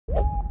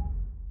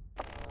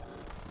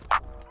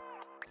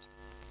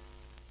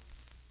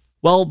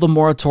Well, the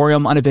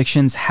moratorium on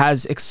evictions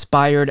has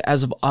expired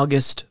as of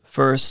August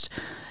 1st,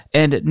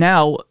 and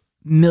now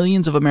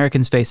millions of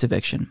Americans face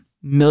eviction.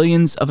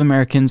 Millions of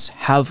Americans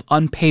have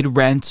unpaid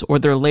rent, or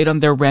they're late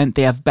on their rent,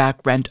 they have back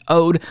rent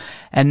owed,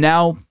 and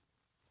now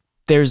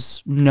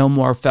there's no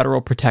more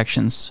federal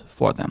protections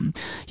for them.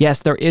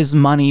 Yes, there is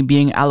money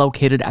being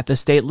allocated at the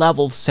state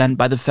level sent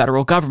by the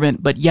federal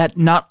government, but yet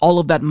not all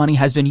of that money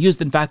has been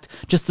used. In fact,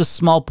 just a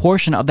small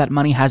portion of that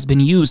money has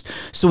been used.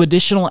 So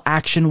additional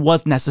action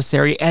was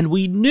necessary, and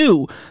we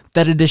knew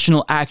that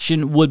additional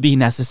action would be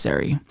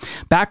necessary.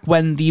 Back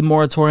when the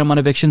moratorium on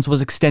evictions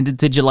was extended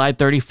to July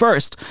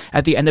 31st,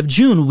 at the end of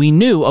June, we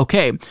knew,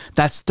 okay,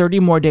 that's 30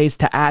 more days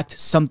to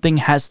act. Something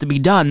has to be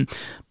done.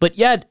 But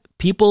yet,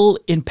 people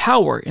in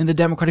power in the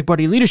Democratic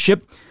Party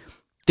leadership,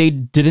 they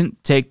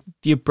didn't take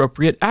the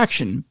appropriate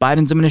action.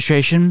 Biden's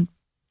administration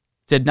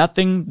did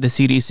nothing. The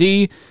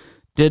CDC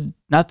did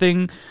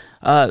nothing.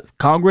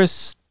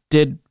 Congress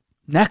did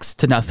next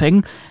to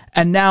nothing.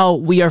 And now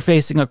we are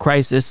facing a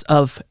crisis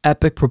of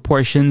epic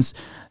proportions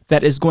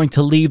that is going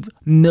to leave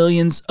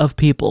millions of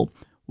people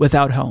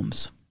without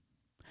homes.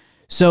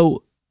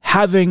 So,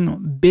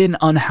 having been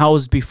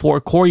unhoused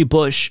before, Cori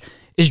Bush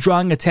is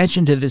drawing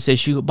attention to this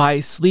issue by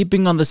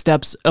sleeping on the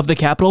steps of the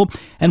Capitol.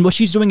 And what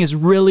she's doing is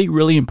really,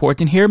 really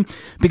important here,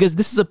 because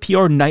this is a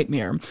PR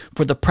nightmare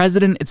for the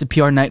president. It's a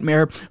PR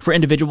nightmare for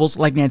individuals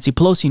like Nancy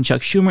Pelosi and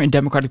Chuck Schumer and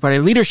Democratic Party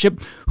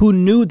leadership who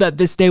knew that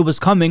this day was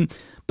coming,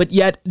 but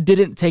yet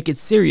didn't take it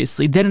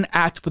seriously, didn't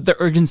act with the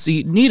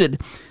urgency needed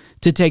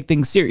to take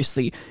things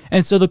seriously.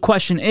 And so the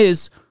question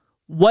is,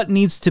 what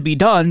needs to be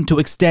done to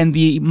extend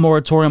the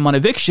moratorium on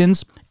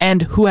evictions,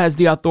 and who has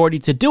the authority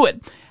to do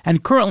it?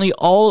 And currently,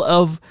 all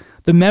of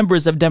the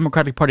members of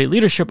Democratic Party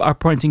leadership are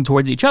pointing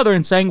towards each other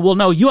and saying, well,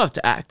 no, you have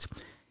to act.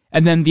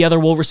 And then the other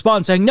will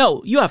respond saying,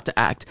 no, you have to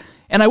act.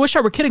 And I wish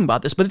I were kidding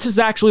about this, but this is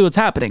actually what's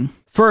happening.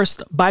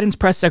 First, Biden's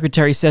press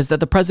secretary says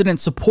that the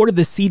president supported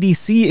the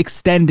CDC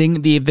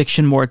extending the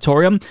eviction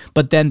moratorium,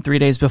 but then 3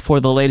 days before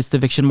the latest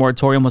eviction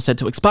moratorium was set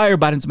to expire,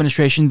 Biden's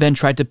administration then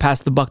tried to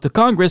pass the buck to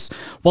Congress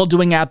while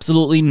doing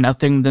absolutely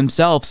nothing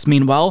themselves.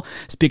 Meanwhile,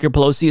 Speaker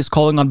Pelosi is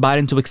calling on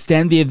Biden to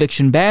extend the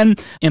eviction ban,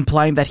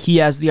 implying that he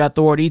has the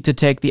authority to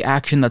take the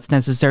action that's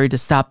necessary to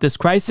stop this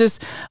crisis.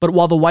 But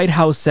while the White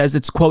House says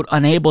it's, quote,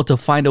 unable to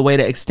find a way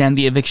to extend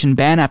the eviction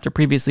ban after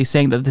previously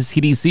saying that the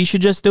CDC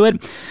should just do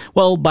it,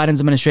 well,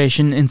 Biden's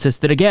administration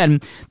insisted again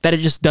that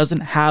it just doesn't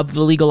have the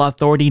legal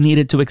authority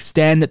needed to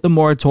extend the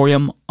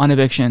moratorium on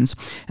evictions.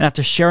 And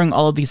after sharing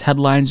all of these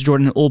headlines,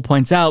 Jordan Uhl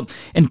points out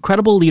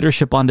incredible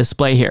leadership on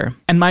display here.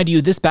 And mind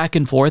you, this back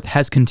and forth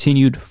has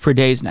continued for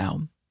days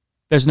now.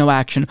 There's no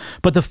action,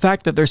 but the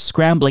fact that they're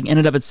scrambling in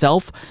and of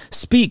itself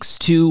speaks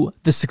to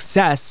the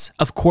success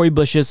of Cori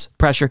Bush's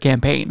pressure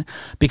campaign,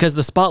 because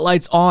the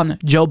spotlight's on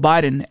Joe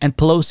Biden and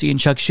Pelosi and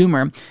Chuck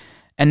Schumer,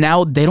 and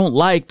now they don't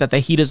like that the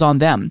heat is on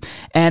them.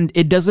 And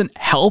it doesn't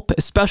help,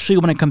 especially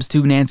when it comes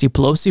to Nancy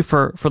Pelosi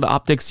for the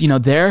optics,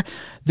 there,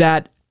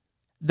 that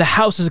the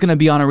House is going to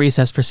be on a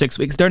recess for 6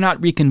 weeks. They're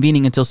not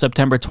reconvening until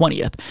September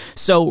 20th.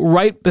 So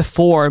right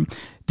before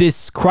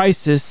this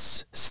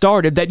crisis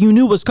started that you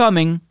knew was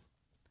coming,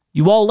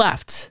 you all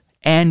left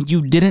and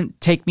you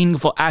didn't take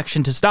meaningful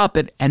action to stop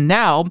it. And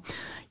now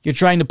you're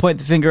trying to point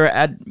the finger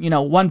at,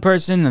 one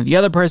person and the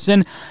other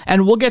person.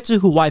 And we'll get to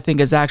who I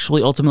think is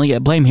actually ultimately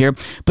at blame here.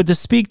 But to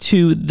speak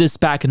to this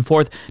back and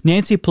forth,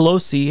 Nancy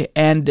Pelosi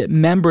and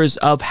members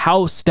of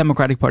House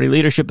Democratic Party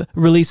leadership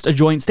released a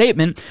joint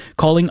statement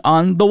calling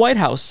on the White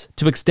House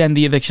to extend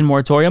the eviction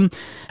moratorium.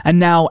 And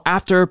now,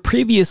 after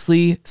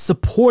previously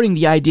supporting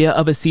the idea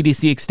of a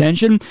CDC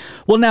extension,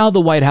 well, now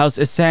the White House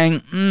is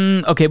saying,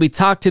 okay, we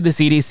talked to the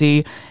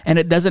CDC, and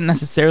it doesn't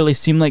necessarily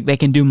seem like they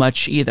can do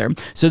much either.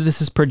 So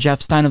this is per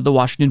Jeff Stein of the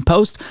Washington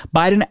Post.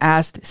 Biden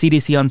asked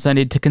CDC on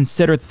Sunday to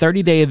consider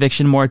 30-day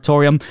eviction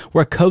moratorium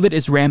where COVID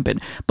is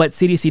rampant, but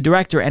CDC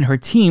director and her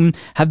team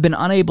have been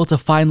unable to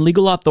find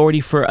legal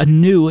authority for a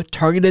new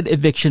targeted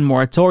eviction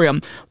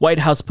moratorium. White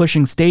House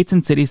pushing states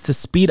and cities to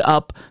speed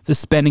up the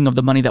spending of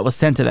the money that was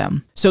sent to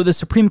them. So the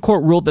Supreme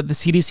Court ruled that the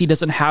CDC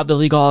doesn't have the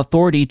legal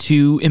authority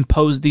to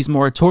impose these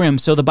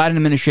moratoriums. So the Biden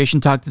administration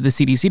talked to the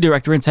CDC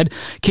director and said,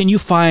 can you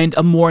find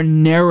a more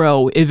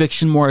narrow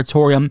eviction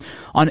moratorium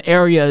on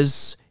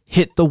areas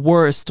hit the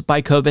worst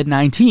by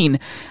COVID-19?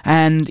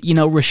 And,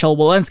 Rochelle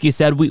Walensky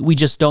said, we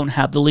just don't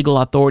have the legal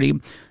authority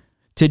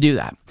to do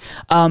that.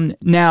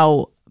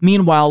 Now,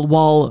 meanwhile,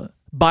 while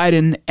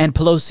Biden and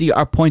Pelosi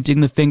are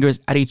pointing the fingers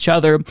at each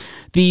other,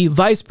 the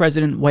vice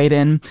president weighed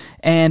in,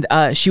 and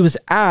she was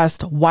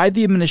asked why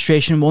the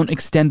administration won't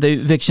extend the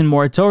eviction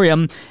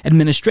moratorium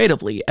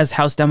administratively, as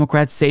House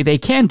Democrats say they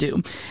can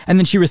do. And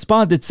then she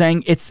responded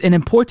saying, it's an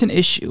important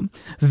issue,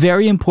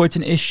 very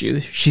important issue,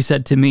 she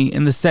said to me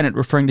in the Senate,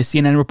 referring to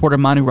CNN reporter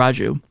Manu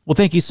Raju. Well,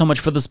 thank you so much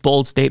for this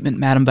bold statement,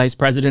 Madam Vice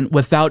President.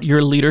 Without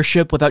your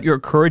leadership, without your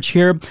courage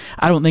here,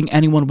 I don't think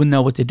anyone would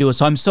know what to do.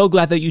 So I'm so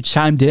glad that you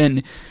chimed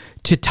in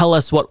to tell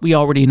us what we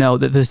already know,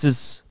 that this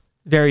is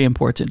very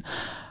important.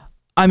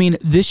 I mean,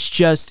 this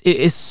just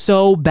is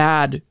so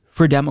bad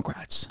for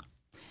Democrats.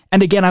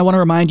 And again, I want to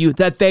remind you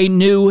that they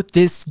knew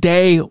this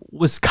day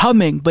was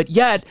coming, but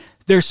yet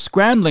they're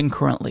scrambling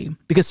currently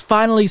because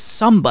finally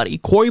somebody,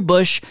 Cori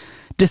Bush,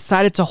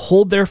 decided to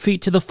hold their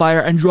feet to the fire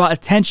and draw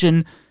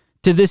attention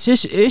to this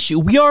issue.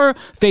 We are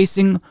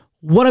facing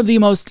one of the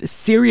most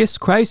serious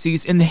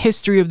crises in the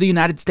history of the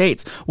United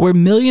States, where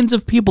millions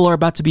of people are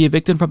about to be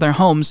evicted from their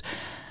homes.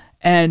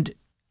 And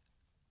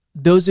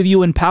those of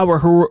you in power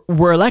who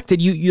were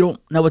elected, you don't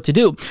know what to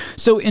do.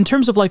 So in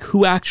terms of like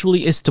who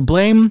actually is to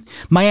blame,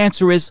 my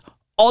answer is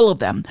all of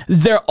them.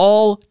 They're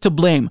all to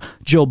blame.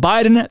 Joe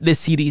Biden, the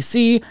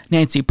CDC,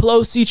 Nancy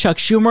Pelosi, Chuck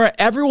Schumer,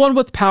 everyone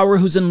with power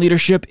who's in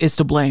leadership is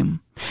to blame.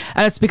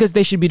 And it's because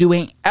they should be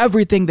doing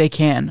everything they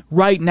can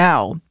right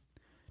now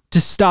to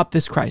stop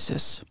this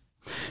crisis.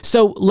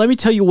 So let me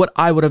tell you what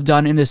I would have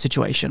done in this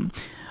situation.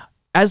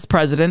 As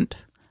president,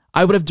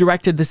 I would have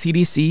directed the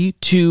CDC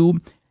to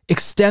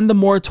extend the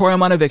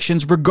moratorium on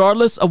evictions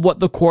regardless of what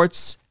the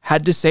courts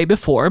had to say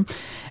before,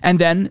 and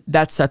then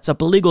that sets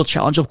up a legal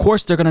challenge. Of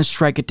course, they're going to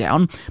strike it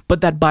down,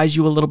 but that buys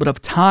you a little bit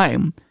of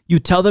time. You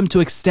tell them to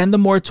extend the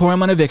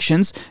moratorium on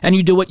evictions, and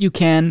you do what you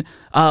can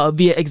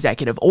via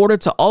executive order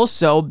to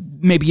also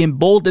maybe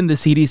embolden the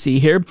CDC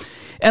here.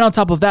 And on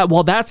top of that,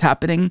 while that's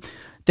happening,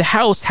 the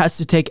House has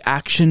to take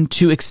action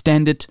to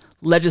extend it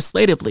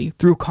legislatively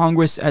through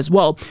Congress as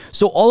well.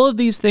 So all of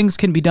these things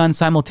can be done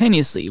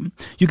simultaneously.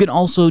 You can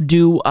also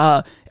do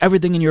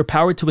everything in your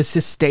power to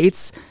assist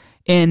states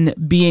in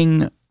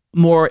being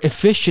more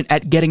efficient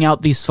at getting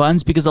out these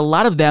funds, because a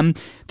lot of them,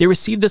 they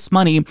received this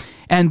money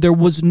and there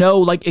was no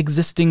like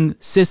existing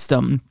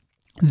system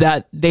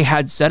that they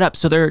had set up.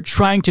 So they're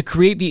trying to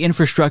create the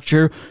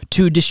infrastructure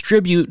to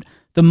distribute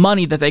the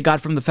money that they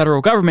got from the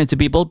federal government to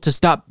people to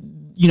stop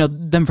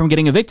them from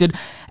getting evicted,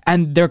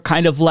 and they're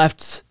kind of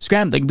left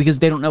scrambling because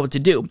they don't know what to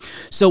do.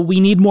 So we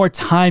need more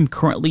time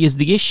currently is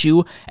the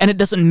issue, and it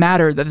doesn't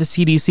matter that the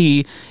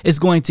CDC is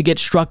going to get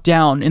struck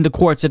down in the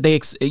courts if they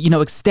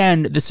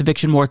extend this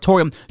eviction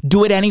moratorium.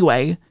 Do it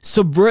anyway,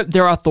 subvert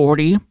their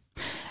authority,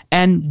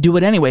 and do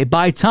it anyway.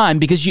 Buy time,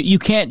 because you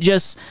can't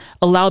just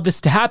allow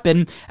this to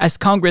happen as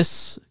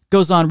Congress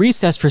goes on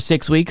recess for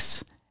 6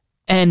 weeks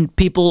and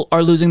people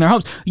are losing their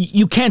homes.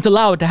 You can't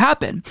allow it to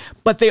happen,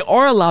 but they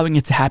are allowing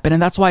it to happen.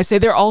 And that's why I say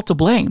they're all to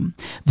blame.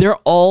 They're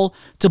all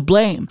to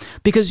blame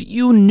because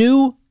you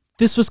knew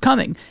this was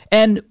coming.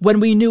 And when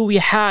we knew we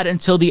had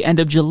until the end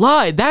of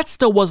July, that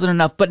still wasn't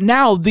enough. But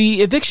now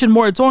the eviction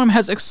moratorium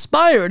has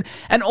expired,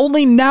 and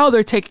only now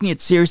they're taking it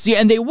seriously.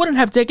 And they wouldn't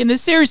have taken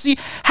this seriously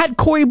had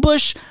Cori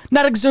Bush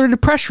not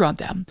exerted pressure on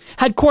them.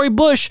 Had Cori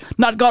Bush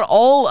not got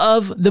all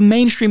of the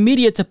mainstream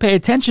media to pay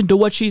attention to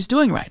what she's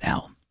doing right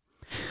now.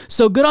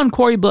 So good on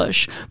Cori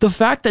Bush. The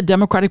fact that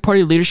Democratic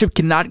Party leadership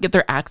cannot get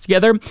their act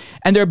together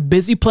and they're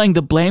busy playing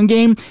the blame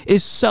game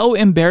is so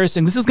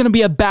embarrassing. This is going to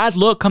be a bad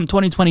look come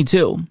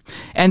 2022.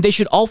 And they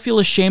should all feel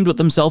ashamed with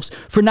themselves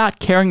for not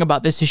caring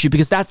about this issue,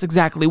 because that's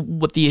exactly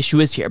what the issue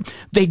is here.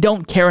 They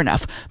don't care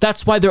enough.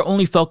 That's why they're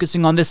only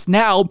focusing on this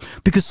now,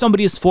 because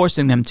somebody is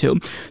forcing them to.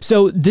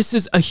 So this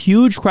is a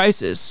huge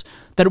crisis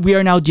that we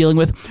are now dealing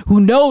with. Who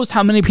knows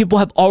how many people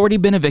have already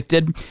been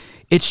evicted?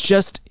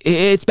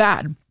 It's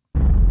bad.